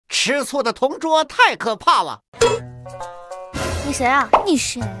吃醋的同桌太可怕了。你谁啊？你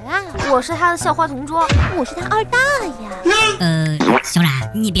谁啊？我是他的校花同桌，我是他二大爷。小冉，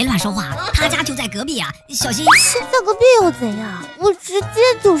你别乱说话，他家就在隔壁啊，小心。在隔壁又怎样？我直接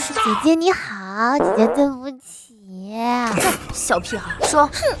就是姐姐你好，姐姐对不起。小屁孩，说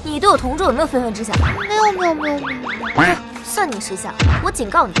你对我同桌有没有非分之想？没有。算你识相，我警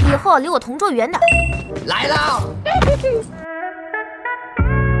告你，以后离我同桌远点。来了。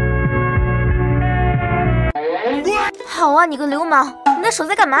好啊，你个流氓，你的手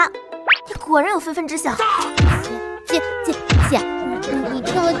在干嘛？你果然有非分之想。姐，你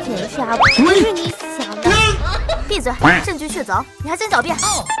听我解释啊，不是你想的。闭嘴，证据确凿，你还想狡辩？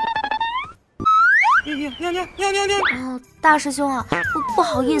哦，大师兄啊，不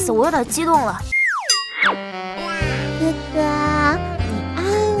好意思，我有点激动了。哥哥，你爱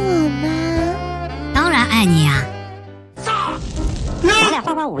我吗？当然爱你呀。咱俩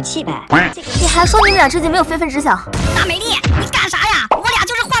换武器呗。你还说你们俩之间没有非分之想？大美丽，你干啥呀？我俩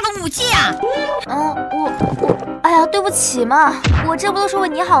就是换个武器呀。哎呀，对不起嘛，我这不都是为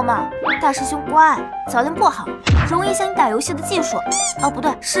你好吗？大师兄乖，早恋不好，容易影响你打游戏的技术。哦，不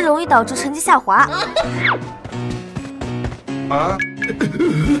对，是容易导致成绩下滑。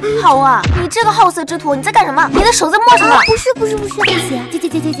好啊，你这个好色之徒，你在干什么？你的手在摸什么？不是，姐，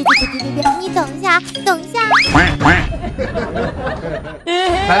你等一下。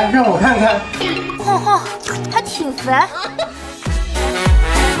来，让我看看。还挺肥。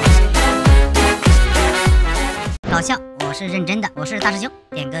搞笑，我是认真的，我是大师兄，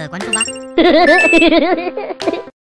点个关注吧。